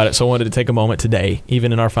talk about it, so I wanted to take a moment today,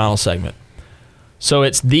 even in our final segment. So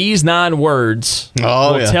it's these 9 words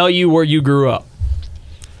will tell you where you grew up.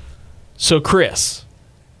 So, Chris,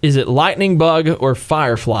 is it lightning bug or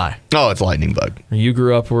firefly? Oh, it's lightning bug. You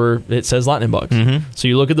grew up where it says lightning bugs. So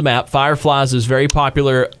you look at the map. Fireflies is very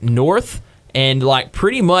popular north and like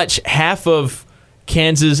pretty much half of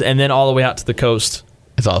Kansas and then all the way out to the coast.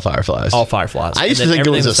 It's all fireflies. All fireflies. I used to think it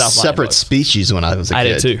was a separate species when I was a kid. I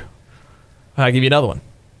did too. I'll give you another one.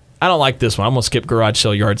 I don't like this one. I'm going to skip garage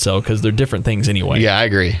sale, yard sale because they're different things anyway. Yeah, I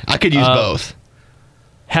agree. I could use both.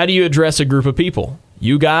 How do you address a group of people?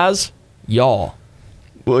 You guys, y'all.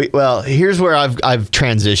 Well, here's where I've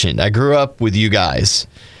transitioned. I grew up with you guys.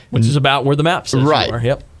 Which is about where the map says right. you are.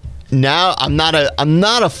 Yep. now I'm not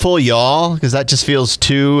a full y'all because that just feels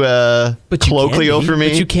too colloquial for me.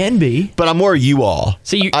 But you can be. But I'm more you all.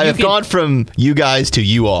 See, I have gone from you guys to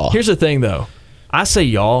you all. Here's the thing, though. I say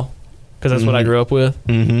y'all because that's what I grew up with.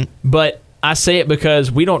 Mm-hmm. But I say it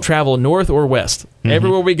because we don't travel north or west. Mm-hmm.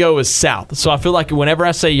 Everywhere we go is south. So I feel like whenever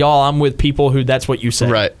I say y'all, I'm with people who that's what you say.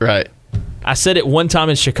 Right. I said it one time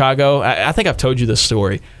in Chicago. I think I've told you this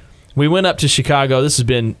story. We went up to Chicago. This has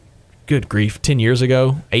been, good grief, 10 years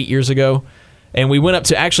ago, 8 years ago. And we went up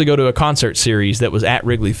to actually go to a concert series that was at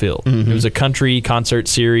Wrigley Field. Mm-hmm. It was a country concert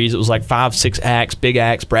series. It was like 5-6 acts, big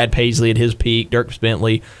acts. Brad Paisley at his peak, Dierks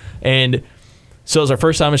Bentley. And so it was our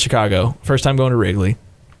first time in Chicago, first time going to Wrigley.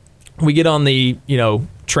 We get on the,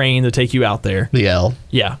 train to take you out there. The L.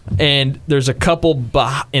 Yeah. And there's a couple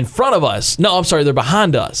in front of us. No, I'm sorry, they're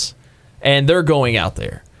behind us. And they're going out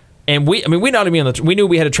there. And we knew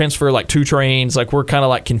we had to transfer like 2 trains. Like we're kind of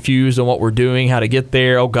like confused on what we're doing, how to get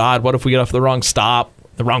there. Oh God, what if we get off the wrong stop,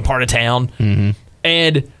 the wrong part of town? Mm-hmm.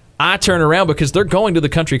 And I turn around because they're going to the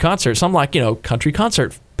country concert. So I'm like, country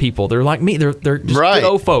concert people. They're like me. They're just good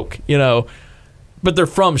old folk, but they're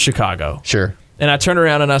from Chicago. Sure. And I turned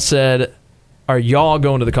around and I said, "Are y'all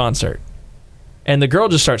going to the concert?" And the girl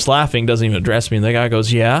just starts laughing, doesn't even address me. And the guy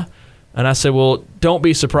goes, "Yeah." And I said, "Well, don't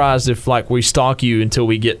be surprised if we stalk you until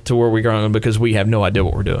we get to where we're going because we have no idea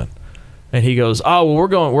what we're doing." And he goes, "Oh,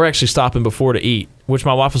 well, we're actually stopping before to eat." Which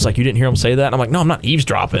my wife was like, "You didn't hear him say that?" And I'm like, "No, I'm not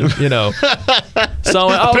eavesdropping, So I went,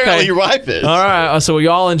 apparently okay. your wife is. All right. So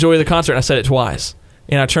y'all enjoy the concert. And I said it twice.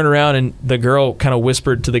 And I turned around and the girl kind of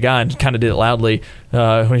whispered to the guy and kind of did it loudly.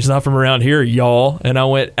 "He's not from around here, y'all." And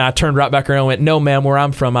I turned right back around and went, "No, ma'am, where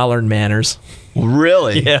I'm from, I learned manners."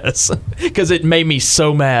 Really? Yes. Because it made me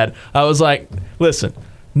so mad. I was like, listen,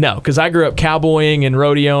 no, because I grew up cowboying and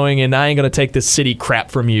rodeoing, and I ain't going to take this city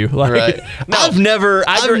crap from you. Right. No, I've never.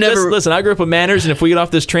 Listen, I grew up with manners, and if we get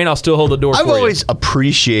off this train, I'll still hold the door for you. I've always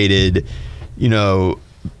appreciated,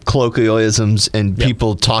 colloquialisms and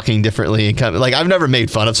people talking differently and kind of, like I've never made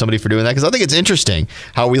fun of somebody for doing that because I think it's interesting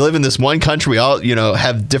how we live in this one country. We all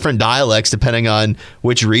have different dialects depending on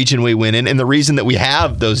which region we went in, and the reason that we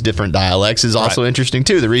have those different dialects is also interesting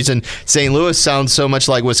too. The reason St. Louis sounds so much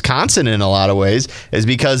like Wisconsin in a lot of ways is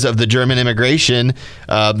because of the German immigration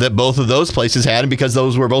that both of those places had, and because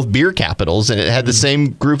those were both beer capitals and it had the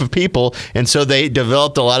same group of people, and so they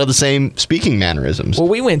developed a lot of the same speaking mannerisms. Well,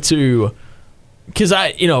 we went to. Because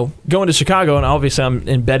going to Chicago, and obviously I'm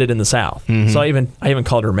embedded in the South, so I even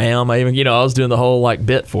called her ma'am. I was doing the whole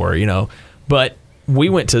bit for her, But we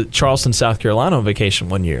went to Charleston, South Carolina on vacation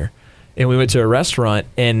one year, and we went to a restaurant,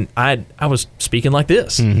 and I was speaking like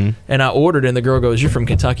this, and I ordered, and the girl goes, "You're from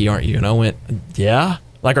Kentucky, aren't you?" And I went, "Yeah."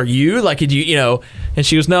 Like, are you? Like, did you? And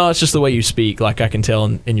she goes, "No, it's just the way you speak. Like, I can tell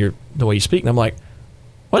in the way you speak." And I'm like,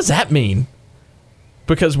 "What does that mean?"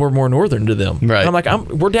 Because we're more northern to them. Right. And I'm like,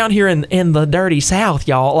 we're down here in the dirty South,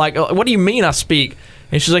 y'all. Like, what do you mean I speak?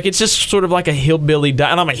 And she's like, it's just sort of like a hillbilly. And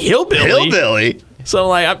I'm a hillbilly? Hillbilly?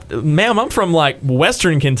 So, ma'am, I'm from,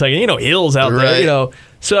 Western Kentucky. Hills out there,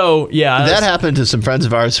 So, yeah. That happened to some friends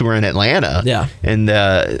of ours who were in Atlanta. Yeah. And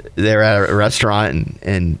they were at a restaurant,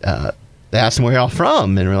 and they asked them, "Where y'all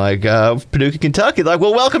from?" And we're like, "Paducah, Kentucky." They're like,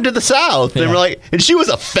 "Well, welcome to the South." And we're like, and she was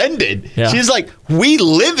offended. Yeah. She's like, "We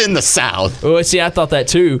live in the South." Well, see, I thought that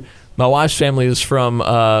too. My wife's family is from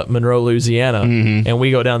Monroe, Louisiana, and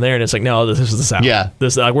we go down there, and it's like, no, this is the South. Yeah.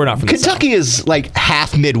 We're not from the South. Kentucky is like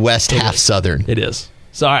half Midwest, half Southern. It is.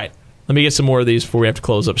 So, all right, let me get some more of these before we have to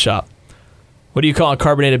close up shop. What do you call a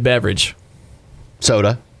carbonated beverage?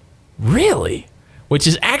 Soda. Really? Which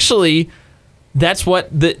is actually... That's what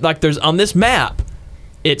there's on this map.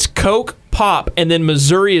 It's Coke, Pop, and then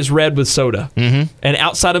Missouri is red with soda. Mm-hmm. And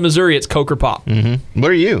outside of Missouri, it's Coke or Pop. Mm-hmm.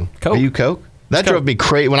 What are you? Coke. Are you Coke? That drove me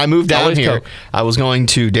crazy. When I moved down here, Coke. I was going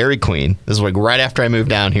to Dairy Queen. This was right after I moved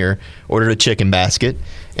down here. Ordered a chicken basket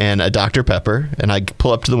and a Dr. Pepper. And I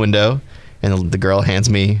pull up to the window, and the girl hands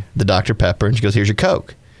me the Dr. Pepper, and she goes, "Here's your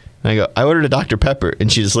Coke." And I go, "I ordered a Dr. Pepper." And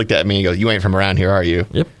she just looked at me and goes, "You ain't from around here, are you?"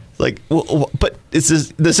 Yep. Like, well, but this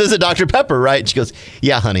is a Dr. Pepper, right? And she goes,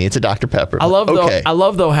 "Yeah, honey, it's a Dr. Pepper." I love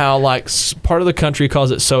though how part of the country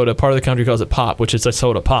calls it soda, part of the country calls it pop, which is a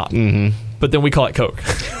soda pop. Mm-hmm. But then we call it Coke.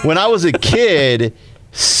 When I was a kid,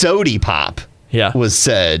 Sody Pop was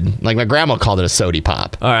said. Like my grandma called it a Sody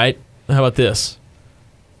Pop. All right. How about this?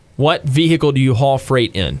 What vehicle do you haul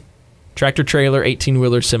freight in? Tractor trailer,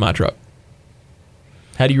 18-wheeler, semi-truck.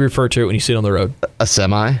 How do you refer to it when you sit on the road? A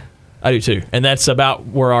semi. I do too, and that's about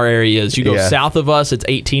where our area is. You go south of us, it's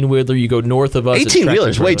 18-wheeler. You go north of us, 18-wheeler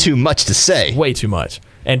is way too much to say. Way too much.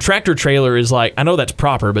 And tractor trailer is like, I know that's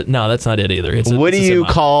proper, but no, that's not it either. What do you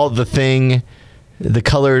call the thing The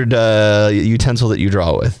colored utensil that you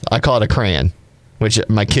draw with. I call it a crayon, which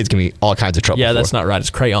my kids give me all kinds of trouble Yeah, for. that's not right. It's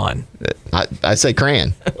crayon. I say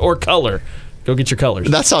crayon. Or color. Go get your colors.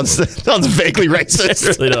 That sounds vaguely racist.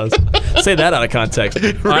 It really does. Say that out of context.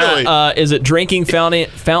 Really? Is it drinking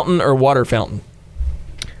fountain or water fountain?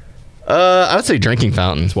 I would say drinking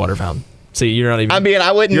fountain. It's water fountain. See, you're not even. I mean,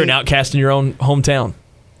 I wouldn't. You're an outcast in your own hometown.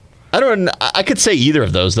 I could say either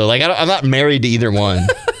of those though. Like I'm not married to either one.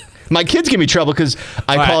 My kids give me trouble because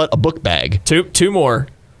I call it a book bag. Two more.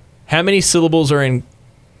 How many syllables are in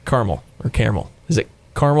caramel or caramel? Is it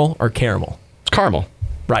caramel or caramel? It's caramel.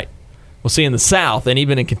 Right. Well, see, in the South and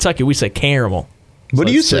even in Kentucky, we say caramel. What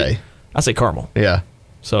do you say? I say caramel. Yeah.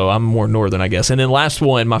 So I'm more northern, I guess. And then last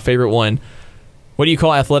one, my favorite one. What do you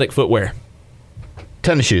call athletic footwear?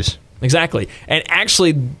 Tennis shoes. Exactly. And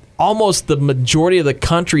actually, almost the majority of the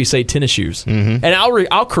country say tennis shoes. Mm-hmm. And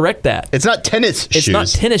I'll correct that. It's not tennis shoes. It's not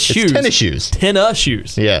tennis shoes. It's tennis shoes. Tennis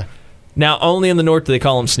shoes. Yeah. Now, only in the north do they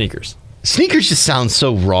call them sneakers. Sneakers just sound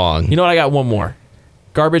so wrong. You know what? I got one more.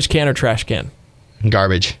 Garbage can or trash can?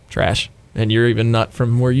 Garbage. Trash. And you're even not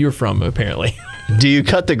from where you're from, apparently. Do you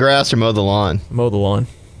cut the grass or mow the lawn? Mow the lawn.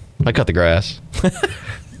 I cut the grass.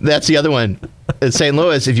 That's the other one. In St.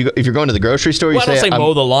 Louis, if you're going to the grocery store, you I don't say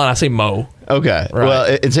mow the lawn. I say mow. Okay. Right.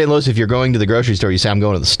 Well, in St. Louis, if you're going to the grocery store, you say I'm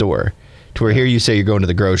going to the store. To where here you say you're going to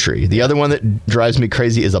the grocery. The other one that drives me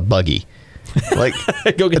crazy is a buggy. Like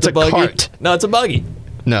go get it's the a buggy. cart. No, it's a buggy.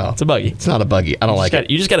 No, it's a buggy. It's not a buggy. I don't like it.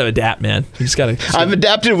 You just got to adapt, man. You just got to. I've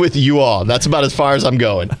adapted with you all. That's about as far as I'm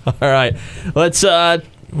going. All right, let's. Well,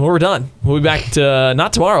 we're done. We'll be back to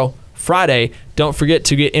not tomorrow, Friday. Don't forget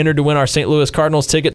to get entered to win our St. Louis Cardinals ticket.